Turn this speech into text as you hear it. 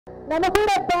நம்ம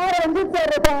கூட பார் ரஞ்சித்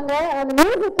சார் இருக்காங்க. அந்த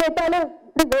மியூசிக் கேட்டாலே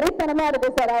வெறித்தனமா இருக்கு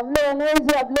சார். அவ்வளோ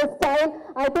எனர்ஜி, அவ்வளோ ஸ்டைல்.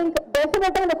 ஐ திங்க்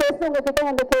டெஃபினட்டா அந்த கொஸ்டின் உங்ககிட்ட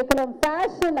வந்து கேட்கணும்.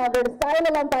 ஃபேஷன், அவரோட ஸ்டைல்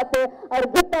எல்லாம் பார்த்து அவர்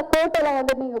கிட்ட கோட்டெல்லாம்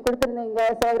வந்து நீங்க கொடுத்துருந்தீங்க.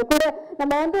 ஸோ அவர் கூட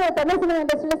நம்ம வந்து தமிழ் சினிமா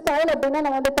இண்டஸ்ட்ரியில ஸ்டைல் அப்படின்னா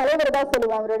நம்ம வந்து தலைவர் தான்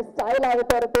சொல்லுவோம். அவரோட ஸ்டைல்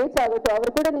ஆகட்டும், அவர் பேச்சாகட்டும்.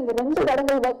 அவர் கூட நீங்க 2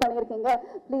 படங்கள் ஒர்க் பண்ணியிருக்கீங்க.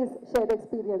 Please share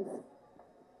experience.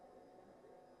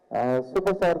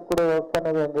 Super star கூட ஒர்க்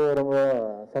பண்ணது வந்து ரொம்ப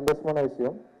சந்தோஷமான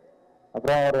விஷயம்.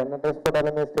 அப்புறம் அவர் என்ன ட்ரெஸ்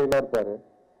போட்டாலுமே ஸ்டைலாக இருப்பார்.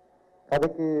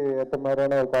 கதைக்கு ஏற்ற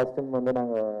மாதிரியான ஒரு காஸ்டியூம் வந்து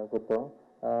நாங்கள் கொடுத்தோம்.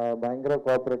 பயங்கர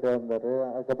கோஆப்ரேட்டிவாக இருந்தார்.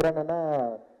 அதுக்கப்புறம் என்னென்னா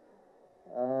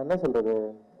என்ன சொல்கிறது,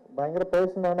 பயங்கர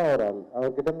பேர்சனான ஒரு ஆள்.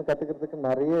 அவர்கிட்ட இருந்து கற்றுக்கிறதுக்கு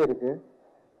நிறைய இருக்குது.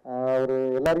 அவர்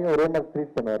எல்லாரையும் ஒரே மாதிரி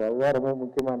ட்ரீட் பண்ணுவார். அதுதான் ரொம்ப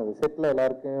முக்கியமானது. செட்டில்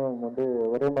எல்லாருக்கும் வந்து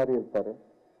ஒரே மாதிரி இருப்பார்.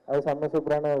 அது செம்ம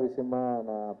சூப்பரான விஷயமா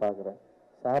நான் பார்க்குறேன்.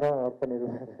 சாரும் ஒர்க்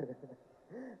பண்ணியிருக்காரு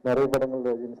நிறைய படங்கள்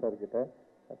ரஜினி சார்கிட்ட.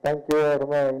 தேங்க்யூ.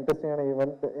 ரொம்ப இன்ட்ரெஸ்டிங்கான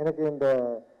ஈவெண்ட். எனக்கு இந்த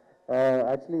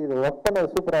ஆக்சுவலி இது ஒர்க் பண்ண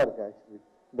சூப்பராக இருக்கு. ஆக்சுவலி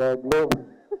இந்த குளோப்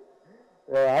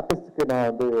ஆர்டிஸ்டுக்கு நான்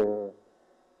வந்து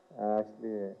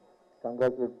ஆக்சுவலி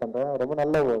கங்க்ராச்சுலேட் பண்ணுறேன். ரொம்ப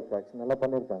நல்ல ஒர்க். ஆக்சுவலி நல்லா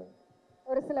பண்ணியிருக்காங்க.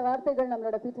 ஒரு சில வார்த்தைகள்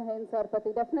நம்மளோட பீட்டர் ஹெயின் சார்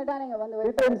பற்றி டெஃபினட்டா நீங்க வந்து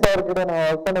பீட்டர் ஹெயின் சார் கிட்ட நான்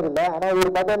ஒர்க் பண்ணதில்லை. ஆனால்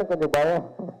இவர் பார்த்தா எனக்கு கொஞ்சம் பயம்.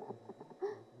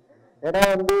 ஏன்னா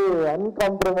வந்து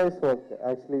அன்காம்ப்ரமைஸ் ஒர்க்.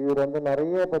 ஆக்சுவலி இவர் வந்து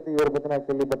நிறைய இவரை பற்றி நான்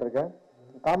கேள்விப்பட்டிருக்கேன்.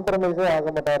 காம்ப்ரமைஸே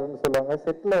ஆக மாட்டாருன்னு சொல்லுவாங்க.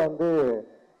 செட்டில் வந்து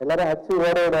எல்லாரும் அச்சு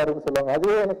ஓட விடாருன்னு சொல்லுவாங்க.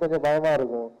 அதுவே எனக்கு கொஞ்சம் பயமா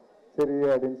இருக்கும். சரி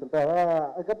அப்படின்னு சொல்லிட்டு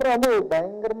அதுக்கப்புறம் வந்து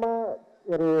பயங்கரமா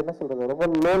ஒரு என்ன சொல்றது, ரொம்ப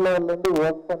லோ லெவல்லேருந்து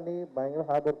ஒர்க் பண்ணி பயங்கர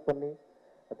ஹார்ட் ஒர்க் பண்ணி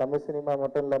தமிழ் சினிமா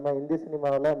மட்டும் இல்லாமல் இந்திய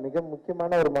சினிமாவில் மிக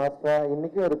முக்கியமான ஒரு மாஸ்டரா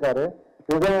இன்னைக்கும் இருக்காரு.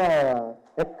 இதுதான்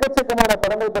எக்கச்சக்கமான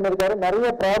படங்கள் பண்ணியிருக்காரு.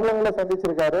 நிறைய ப்ராப்ளங்களை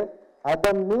சந்திச்சிருக்காரு.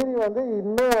 அதை மீறி வந்து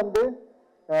இன்னும் வந்து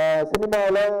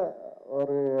சினிமாவில்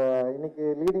ஒரு இன்னைக்கு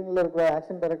லீடிங்ல இருக்கிற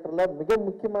ஆக்ஷன் டைரக்டர்ல மிக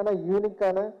முக்கியமான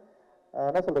யூனிக்கான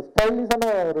என்ன சொல்றது ஸ்டைலிஷான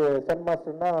ஒரு ஸ்டன்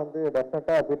மாஸ்டர்னா வந்து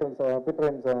டெஃபினட்டா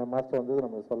பீட்டர் மாஸ்டர் வந்து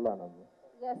நம்ம சொல்லலாம். நம்ம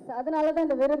எஸ், அதனால தான்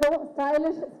இந்த விருதும்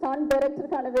ஸ்டைலிஷ் ஸ்டண்ட்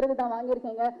டைரக்டருக்கான விருது தான்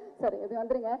வாங்கியிருக்கீங்க. சரி, இப்படி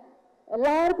வந்துருங்க.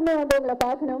 எல்லாருக்குமே வந்து உங்களை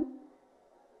பார்க்கணும்.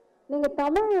 நீங்க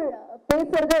தமிழ்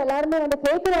பேசுறது எல்லாருமே வந்து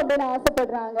கேட்கணும் அப்படின்னு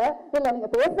ஆசைப்படுறாங்க. இல்ல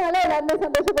நீங்க பேசினாலே எல்லாருமே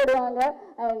சந்தோஷப்படுவாங்க.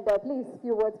 And please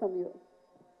few words from you.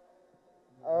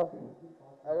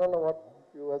 I don't know what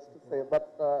few words to say, but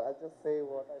I just say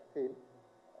what I feel.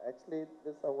 Actually,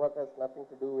 this award has nothing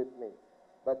to do with me.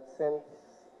 But since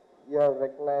you have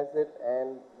recognized it and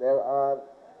there are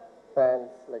fans,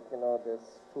 like, you know, there's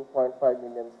 2.5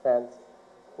 million fans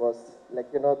was, like,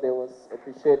 you know, they was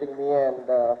appreciating me and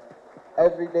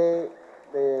every day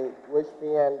they wish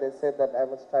me and they said that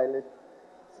I'm a stylist.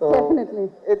 So Definitely.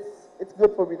 It's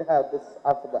good for me to have this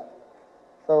after that.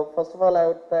 So first of all, I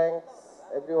would thank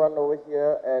everyone over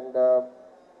here and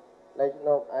like, you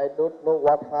know, I don't know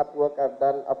what hard work I've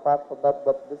done apart from that,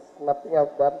 but this is nothing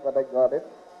I've done, but I got it.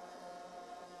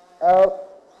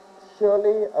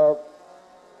 Surely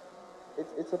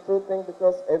it's a true thing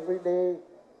because every day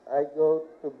I go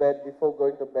to bed, before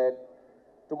going to bed,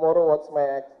 tomorrow what's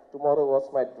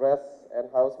my dress and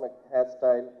how's my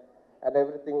hairstyle, and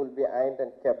everything will be ironed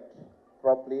and kept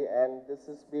properly. And this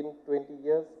has been 20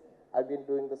 years I've been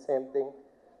doing the same thing.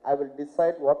 I will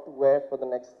decide what to wear for the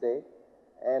next day.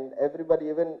 And everybody,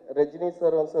 even Rajini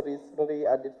sir also recently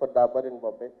I did for Darbar in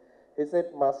Bombay. He said,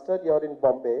 Master, you're in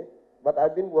Bombay, but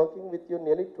I've been working with you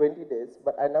nearly 20 days,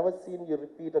 but I never seen you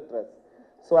repeat a dress.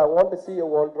 So I want to see your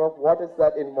wardrobe. What is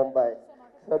that in Mumbai?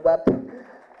 So that,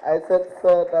 I said,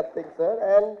 sir, nothing, sir.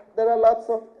 And there are lots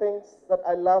of things that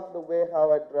I love the way how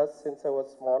I dress since I was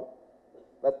small.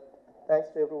 But thanks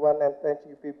to everyone and thank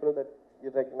you people that you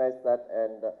recognize that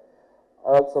and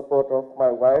all support of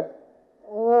my wife.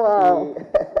 Wow.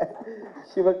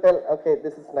 She will tell, okay,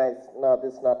 this is nice. No,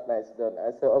 this is not nice. Done.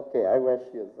 I say, okay, I wear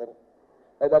shoes. And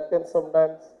at that time,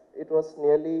 sometimes it was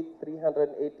nearly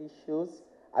 380 shoes.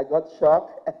 I got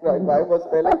shocked and my wife was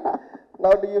telling,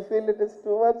 now do you feel it is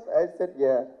too much? I said,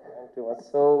 yeah, too much.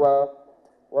 So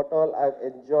what all I've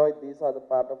enjoyed, these are the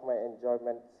part of my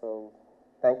enjoyment. So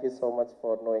thank you so much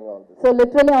for knowing all this. So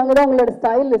literally, அவங்க தான் உங்களோட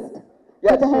stylist.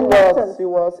 Yeah, she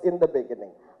was in the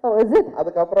beginning. Oh, is it?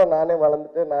 அதுக்கப்புறம் நானே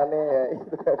வளர்ந்துட்டு நானே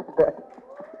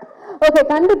okay,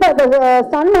 கண்டிப்பா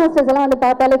stun masters எல்லாம் வந்து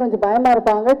பார்த்தாலே கொஞ்சம் பயமா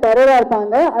இருப்பாங்க, டெரரா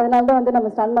இருப்பாங்க. அதனால தான் வந்து நம்ம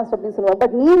ஸ்டன் மாஸ்டர் அப்படின்னு சொல்லுவோம்.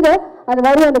 பட் நீங்க அந்த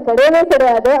மாதிரி வந்து கிடையவே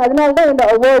கிடையாது. அதனால தான் இந்த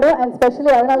அவார்டு அண்ட்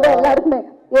ஸ்பெஷலி அதனால தான் எல்லாருக்குமே.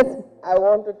 S, I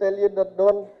want to tell you that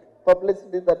don't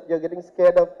publicity that you're getting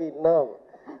scared of me. No.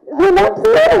 we're not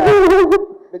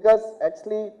Because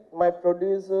actually my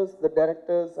producers, the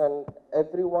directors and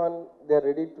everyone, they're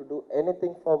ready to do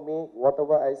anything for me,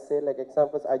 whatever I say. Like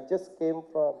examples, I just came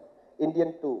from Indian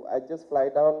 2. I just fly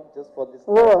down just for this.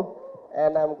 Oh.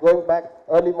 And I'm going back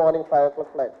early morning 5 o'clock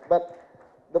flight. But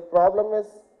the problem is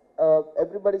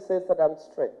everybody says that I'm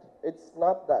strict. It's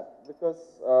not that, because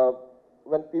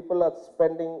when people are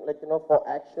spending, like, you know, for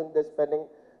action, they're spending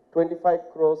 25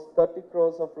 crores, 30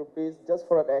 crores of rupees just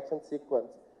for an action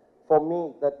sequence. For me,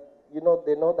 that, you know,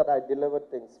 they know that I deliver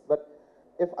things. But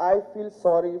if I feel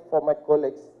sorry for my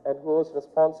colleagues and who is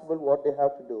responsible what they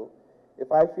have to do, if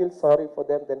I feel sorry for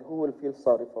them, then who will feel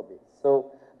sorry for me? So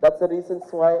that's the reasons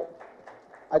why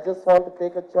I just want to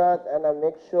take a charge, and I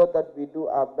make sure that we do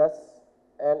our best,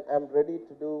 and I'm ready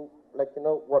to do, like, you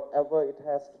know, whatever it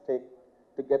has to take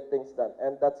to get things done.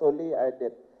 And that's only I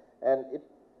did. And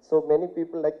so many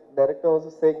people, like director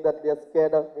also saying that they're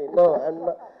scared of me. No,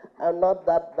 I'm not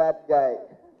that bad guy,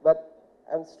 but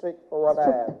I'm strict for what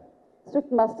I am.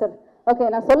 Strict master. Okay,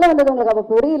 நான் சொல்ல வந்தது உங்களுக்கு அப்ப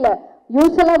புரியல.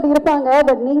 யூசுவலா அப்படி இருப்பாங்க,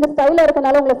 but நீங்க ஸ்டைலா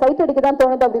இருக்கனால உங்களை சைட் அடிக்க தான்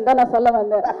தோணுது அப்படின்னு தான் நான் சொல்ல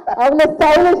வந்தேன். அவ்வளவு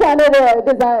ஸ்டைலிஷ் ஆனது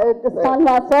Stunt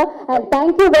Master. And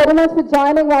thank you very much for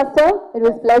joining, Master. It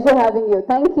was pleasure having you.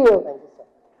 Thank you.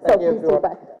 Thank you,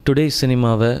 everyone. Today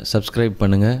சினிமாவை சப்ஸ்கிரைப்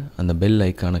பண்ணுங்கள், அந்த பெல்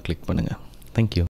ஐக்கானை கிளிக் பண்ணுங்கள். தேங்க்யூ.